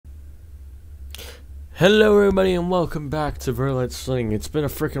Hello everybody and welcome back to Verlet Sling. It's been a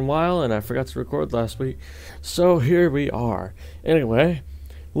freaking while and I forgot to record last week, so here we are. Anyway,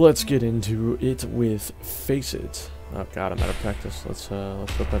 let's get into it with Face It. Oh god, I'm out of practice. Let's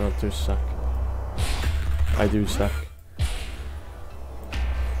hope I don't do suck. I do suck.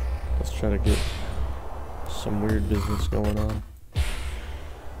 Let's try to get some weird business going on.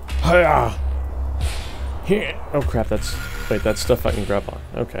 Hiya! Here. Oh crap, that's stuff I can grab on.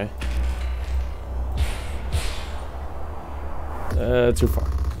 Okay. Too far.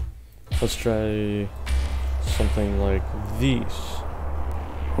 Let's try something like these.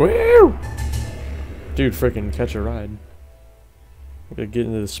 Woo! Dude, freaking catch a ride. We gotta get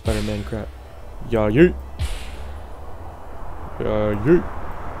into the Spider-Man crap. Yeah, yeet. Yeah, yeet.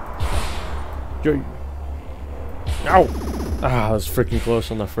 Yeet. Ow! Ah, I was freaking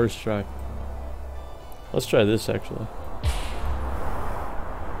close on the first try. Let's try this actually.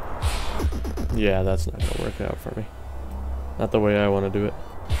 Yeah, that's not gonna work out for me. Not the way I want to do it.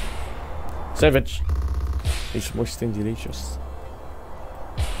 Savage! It's moist and delicious.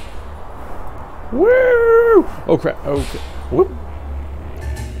 Woo! Oh crap, okay. Whoop!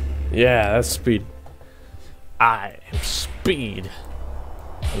 Yeah, that's speed. I am speed.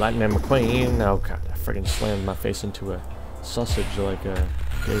 Lightning McQueen. Oh god, I freaking slammed my face into a sausage like a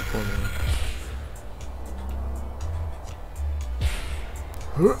gay porno.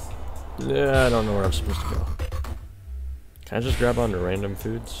 Yeah, I don't know where I'm supposed to go. Can I just grab onto random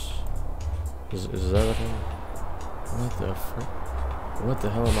foods? Is that a thing? What the frick? What the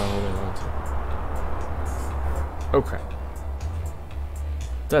hell am I holding on to? Oh crap.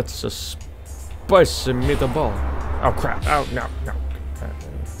 That's a spicy meatball. Oh crap. Oh no, no.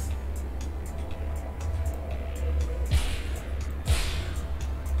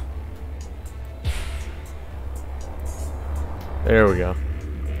 There we go.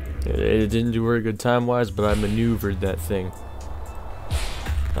 It didn't do very good time-wise, but I maneuvered that thing.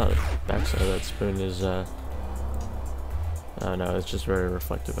 Oh, the backside of that spoon is, oh no, it's just very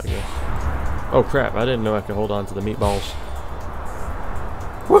reflective, I guess. Oh crap, I didn't know I could hold on to the meatballs.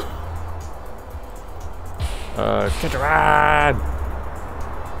 Woo! Catch a ride!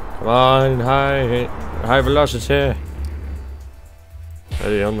 Come on, high velocity!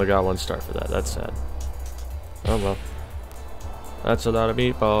 I only got 1 star for that, that's sad. Oh well. That's a lot of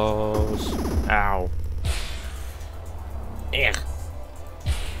meatballs. Ow. Yeah.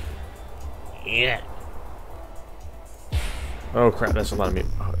 Yeah. Oh crap, that's a lot of meat.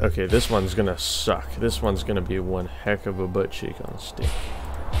 Okay, this one's gonna suck. This one's gonna be one heck of a butt cheek on a stick.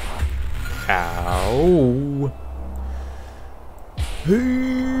 Ow.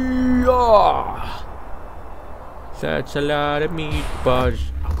 Hey-ya. That's a lot of meatballs.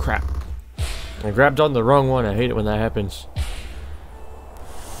 Oh crap. I grabbed on the wrong one. I hate it when that happens.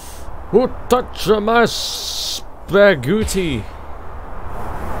 Who touched my spaghetti?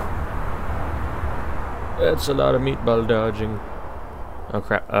 That's a lot of meatball dodging. Oh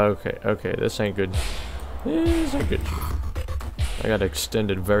crap. Okay, this ain't good. This ain't good. I got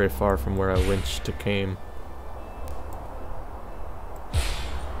extended very far from where I winched to came.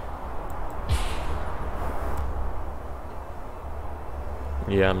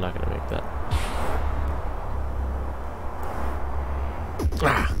 Yeah, I'm not gonna make that.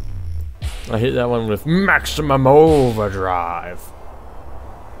 Ah! I hit that one with maximum overdrive.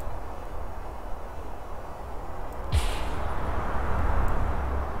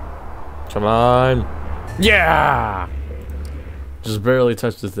 Come on. Yeah! Just barely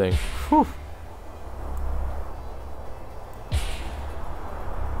touched the thing. Whew.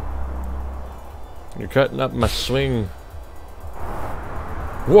 You're cutting up my swing.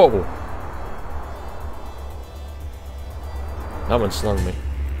 Whoa! That one slung me.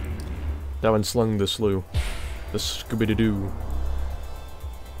 That one slung the slew. The Scooby-Doo.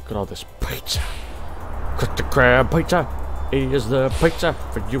 Look at all this pizza. Cut the crab pizza. Here's the pizza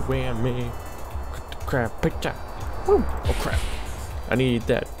for you and me. Cut the crab pizza. Woo. Oh crap. I need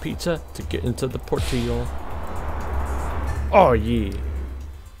that pizza to get into the portillo. Oh yeah.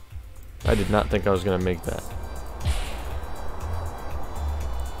 I did not think I was gonna make that.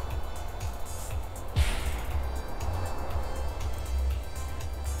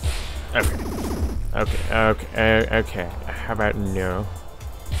 Okay. How about no?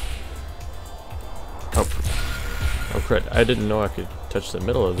 Oh crap! I didn't know I could touch the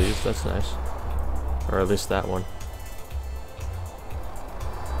middle of these. That's nice, or at least that one.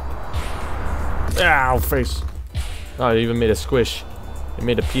 Ow, face! Oh, it even made a squish. It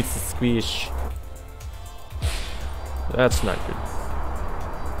made a pizza squish. That's not good.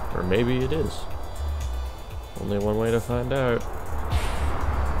 Or maybe it is. Only one way to find out.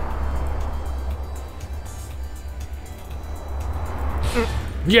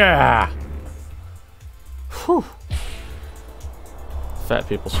 Yeah! Whew. Fat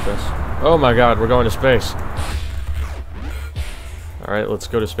people stress. Oh my god, we're going to space. Alright, let's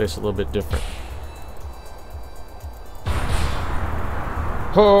go to space a little bit different.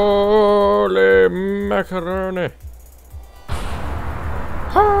 Holy macaroni!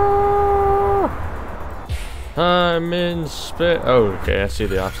 Ah! I'm in space. Oh, okay, I see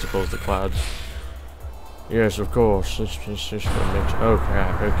the obstacles, the clouds. Yes, of course. This is gonna make. Oh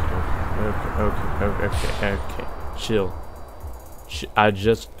crap! Okay. Chill. I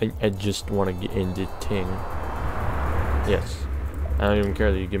just want to get into ting. Yes. I don't even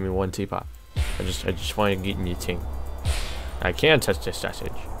care that you give me one teapot. I just want to get in your ting. I can touch this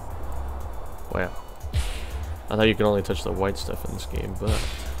sausage. Wow. I thought you could only touch the white stuff in this game, but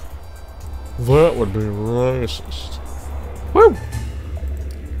that would be racist. Woo!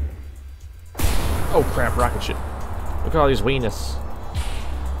 Oh crap, rocket ship. Look at all these weenus.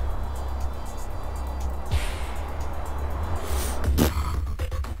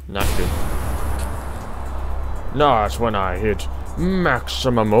 Not good. No, it's when I hit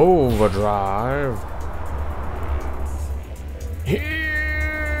maximum overdrive.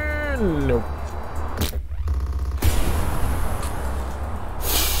 Nope.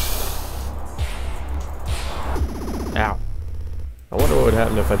 Ow. I wonder what would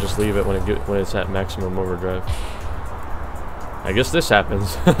happen if I just leave it when it's at maximum overdrive. I guess this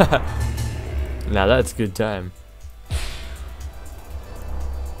happens. Now that's good time.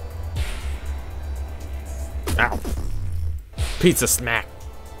 Ow. Pizza smack.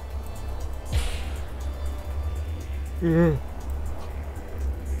 You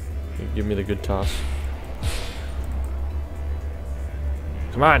give me the good toss.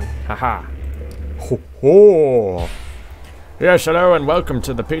 Come on. Haha. Ho ho. Yes, hello and welcome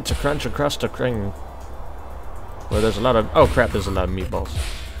to the Pizza Crunch Across the Ring. Where there's a lot of... Oh crap, there's a lot of meatballs.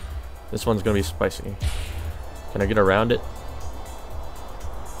 This one's gonna be spicy. Can I get around it?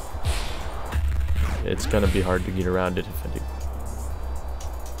 It's gonna be hard to get around it if I do.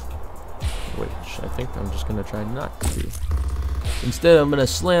 Which I think I'm just gonna try not to do. Instead, I'm gonna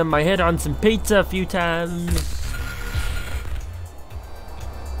slam my head on some pizza a few times.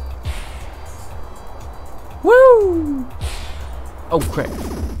 Woo! Oh crap.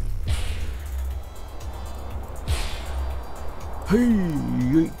 Hey,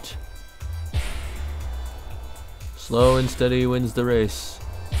 yeet. Slow and steady wins the race.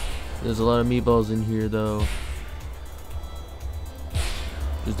 There's a lot of meatballs in here though.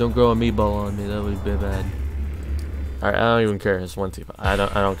 Just don't grow a meatball on me, that would be bad. Alright, I don't even care, it's one team. I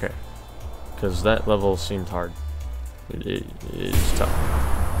don't care. Cause that level seemed hard. It is tough.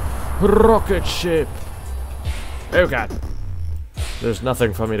 Rocket ship! Oh god. There's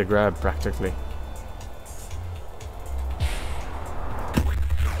nothing for me to grab, practically.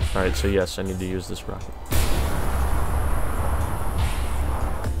 Alright, so yes, I need to use this rocket.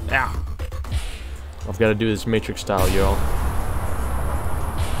 Ow! I've got to do this Matrix style, y'all.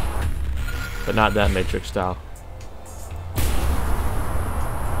 But not that Matrix style.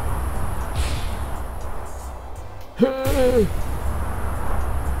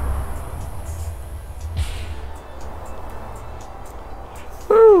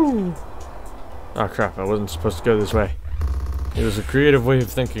 Oh crap, I wasn't supposed to go this way. It was a creative way of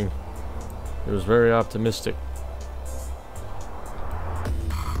thinking. It was very optimistic.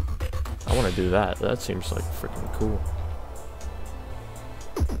 I want to do that. That seems like freaking cool.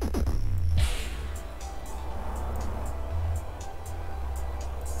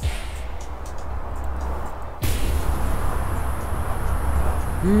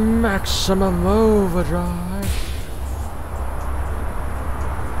 Maximum overdrive.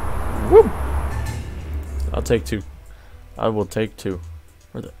 Woo! I'll take two. I will take two.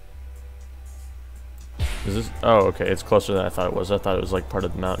 Where the... Is this... Oh, okay. It's closer than I thought it was. I thought it was like part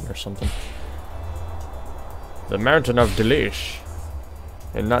of the mountain or something. The mountain of delish.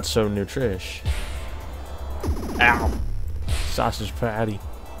 And not so nutrish. Ow! Sausage patty.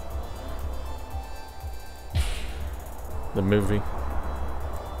 The movie.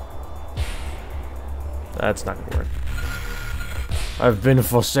 That's not gonna work. I've been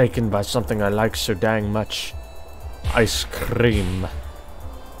forsaken by something I like so dang much. Ice cream.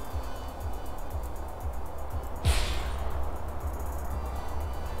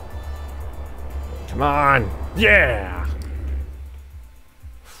 Come on! Yeah!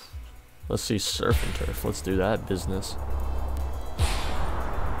 Let's see surf and turf. Let's do that business.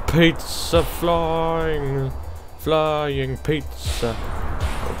 Pizza flying! Flying pizza.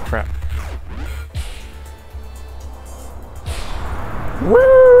 Oh crap.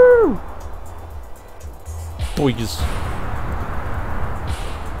 Woo! Boys.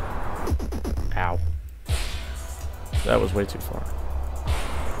 That was way too far.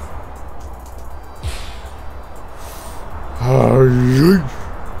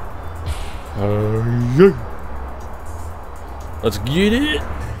 Let's get it!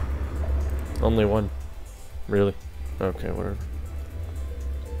 Only one. Really? Okay, whatever.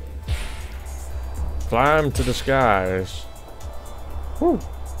 Climb to the skies. Woo.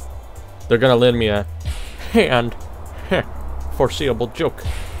 They're gonna lend me a hand. Foreseeable joke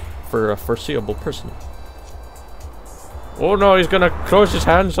for a foreseeable person. Oh no, he's gonna close his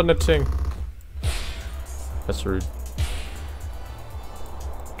hands on the thing. That's rude.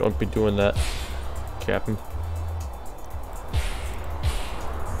 Don't be doing that, Captain.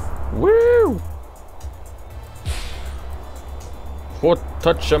 Woo! What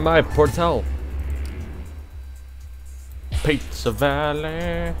touch of my portal? Pizza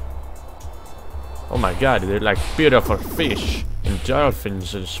Valley. Oh my god, they're like beautiful fish and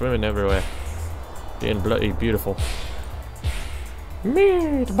dolphins and swimming everywhere. Being bloody beautiful.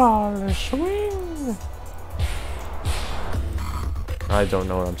 Meatball swing. I don't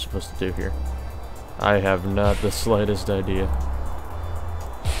know what I'm supposed to do here. I have not the slightest idea.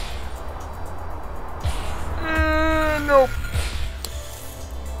 Nope.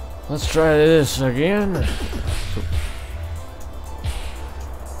 Let's try this again.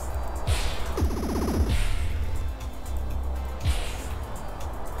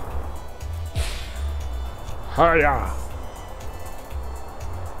 Hiya!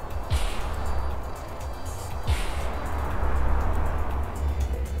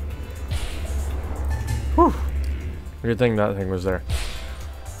 Whew. Good thing that thing was there.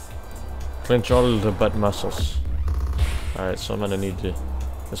 Clench all the butt muscles. Alright, so I'm gonna need to...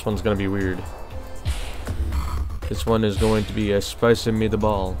 This one's gonna be weird. This one is going to be a spicing me the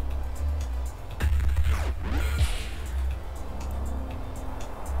ball.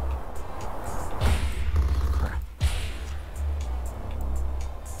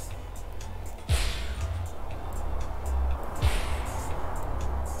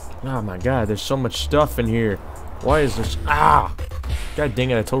 Oh my god, there's so much stuff in here. Why is this? Ah! God dang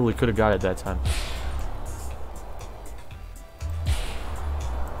it, I totally could have got it that time.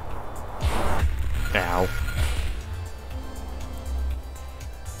 Ow.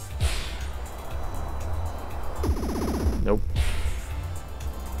 Nope.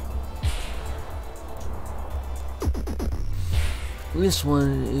 This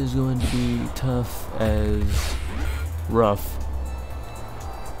one is going to be tough as rough.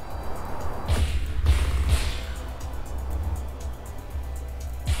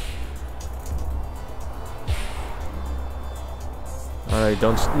 Alright,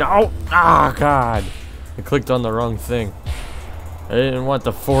 don't no! Ah, God! I clicked on the wrong thing. I didn't want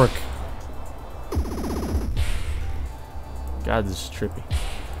the fork. God, this is trippy.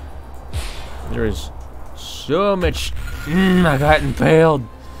 There is so much. I got impaled.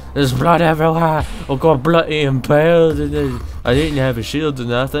 There's blood everywhere. I got bloody impaled. I didn't have a shield or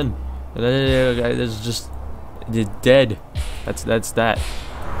nothing. And then there's just dead. That's that.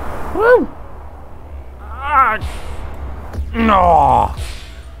 Woo! Ah! No!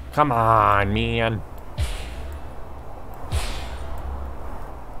 Come on, man.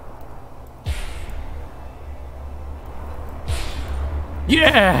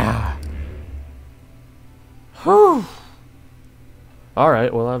 Yeah! Whew.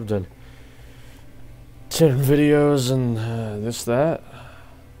 Alright, well, I've done 10 videos and that.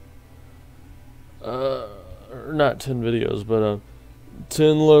 Not 10 videos, but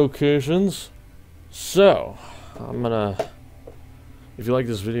 10 locations. So, I'm gonna... If you like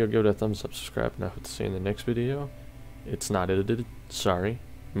this video, give it a thumbs up, subscribe, and I hope to see you in the next video. It's not edited. Sorry.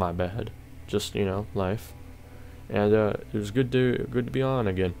 My bad. Just, you know, life. And it was good to be on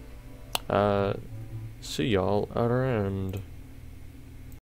again. See y'all around.